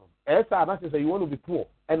 As I say, you want to be poor,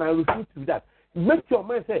 and I refuse to do that. Make your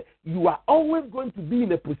mind say you are always going to be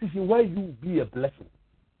in a position where you will be a blessing.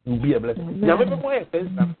 You will be a blessing.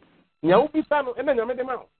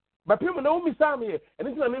 But people know me, Sammy, and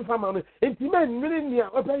it's not in family. And the man really near,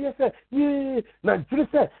 yeah, now,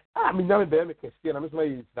 say, I mean, now, I'm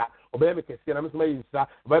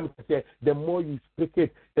the more you speak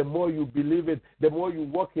it, the more you believe it, the more you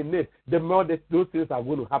walk in it, the more that those things are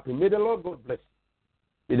going to happen. May the Lord God bless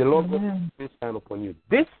you. May the Lord God bless shine upon you.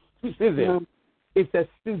 This season is a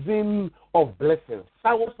season of blessings,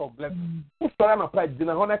 showers of blessings. Who's trying to apply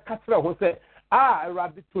dinner? When I catch her, who say, I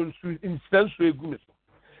rather to instance with goodness.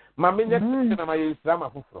 Mamenya na my drama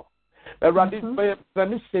fufro. Eradi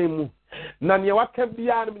me shemu. Na ne waka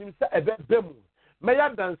bia na me se ebebemu. Me ya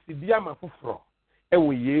dance bia ma fufro. E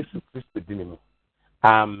wo Yesu Kristo dini mu.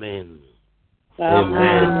 Amen.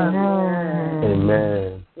 Amen.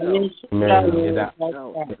 Amen. Amen.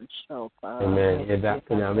 Amen. Yeda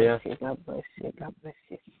nyame ase. God bless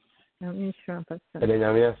you.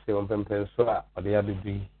 Nyame ase on pempen so a ode ya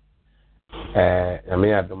bibi.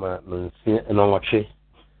 Nyame adoma no nsi no nwoche.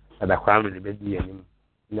 Ada kwa me be di anim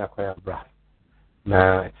nya kwa ya bra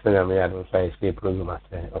na tsenya me ya do sai stay program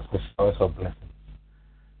ase of course of blessing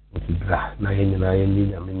bra na yen na yen ni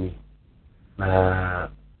nya me ni na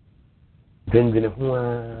dengene ho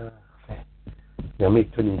a ya me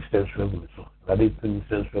to ni sense rebu so na be to ni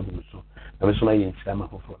sense rebu so na me so na yen tsama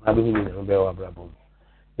fofo na be ni na be wa bra bom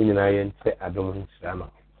yen na yen tse adom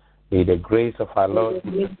tsama. May the grace of our Lord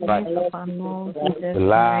Jesus Christ, the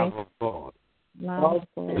love of God,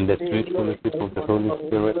 and the sweet fellowship of the Holy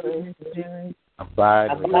Spirit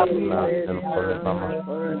abide with us now and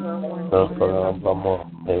forevermore.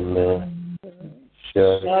 Amen.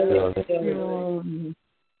 Surely, all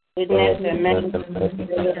the days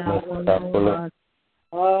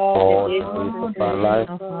of our life,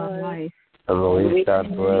 and we shall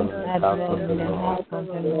dwell in the house of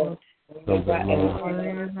the Lord. Forever.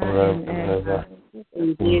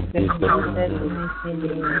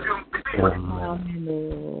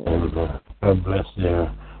 God bless you.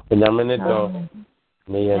 In a minute,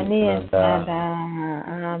 Amen.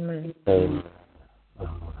 Amen.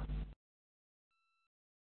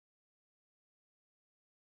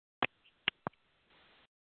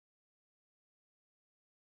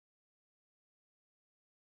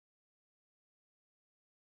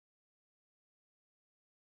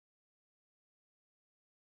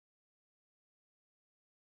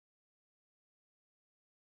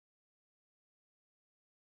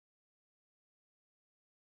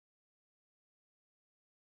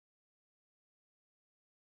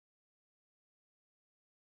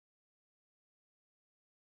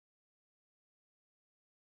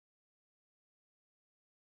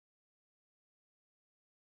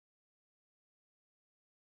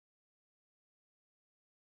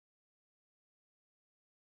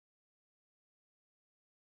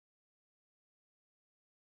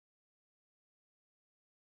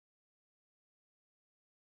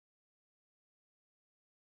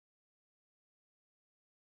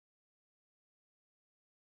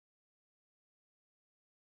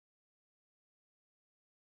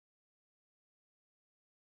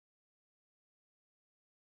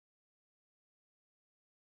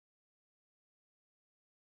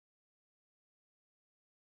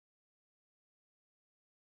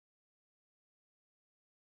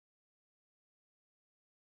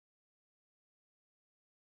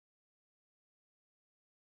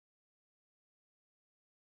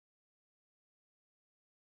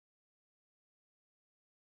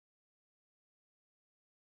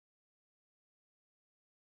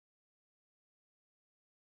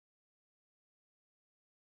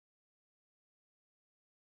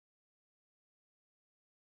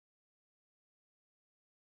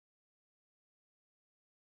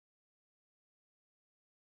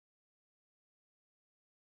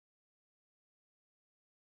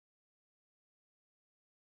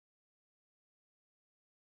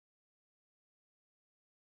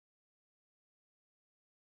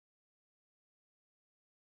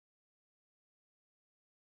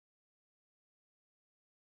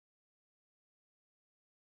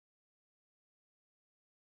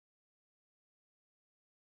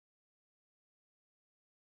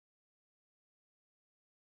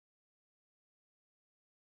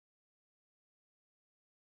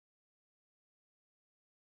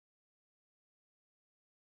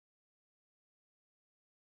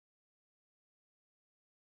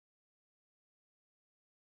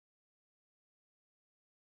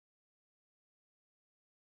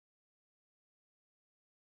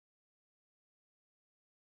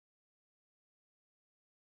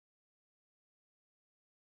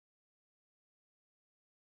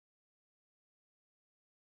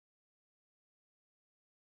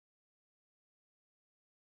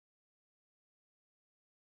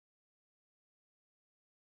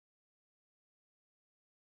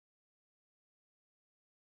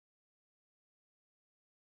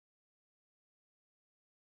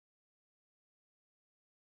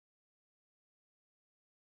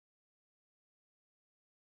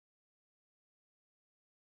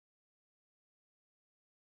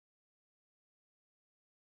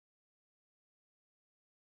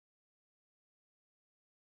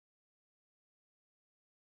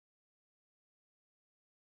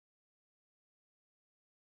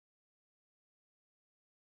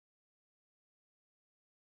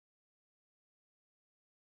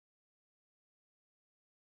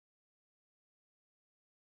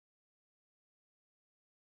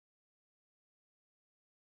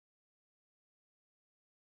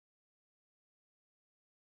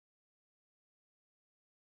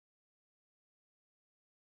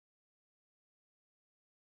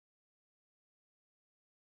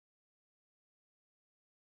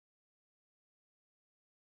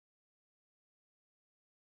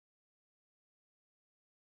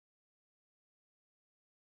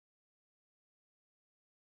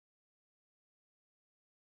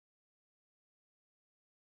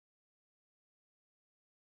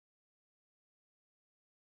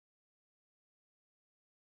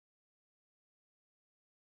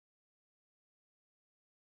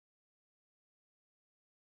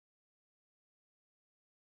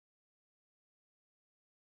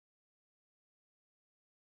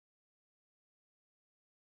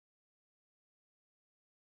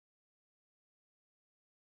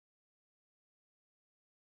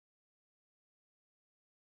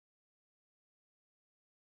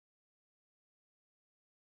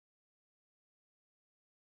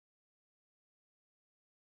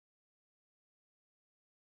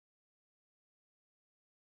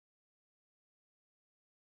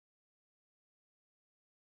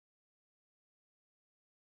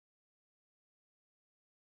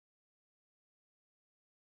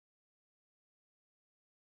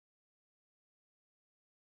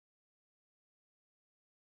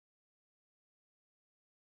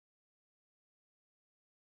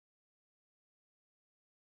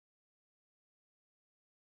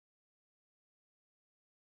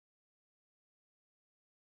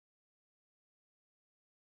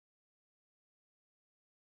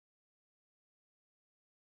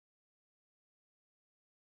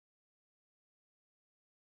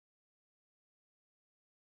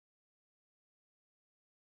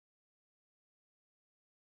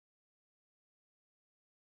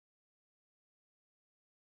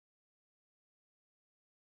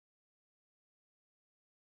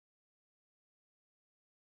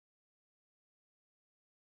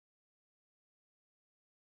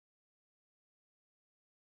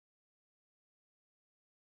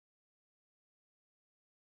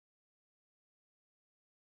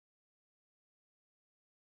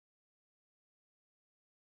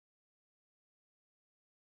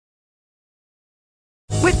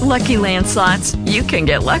 With Lucky Land Slots, you can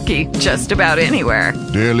get lucky just about anywhere.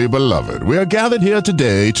 Dearly beloved, we are gathered here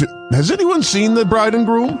today to... Has anyone seen the bride and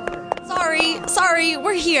groom? Sorry,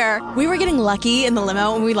 we're here. We were getting lucky in the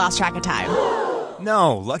limo and we lost track of time.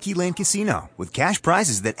 No, Lucky Land Casino, with cash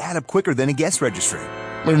prizes that add up quicker than a guest registry.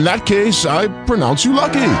 In that case, I pronounce you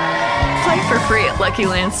lucky. Play for free at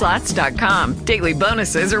LuckyLandSlots.com. Daily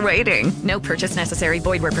bonuses are waiting. No purchase necessary.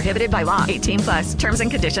 Void where prohibited by law. 18+. Terms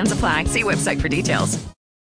and conditions apply. See website for details.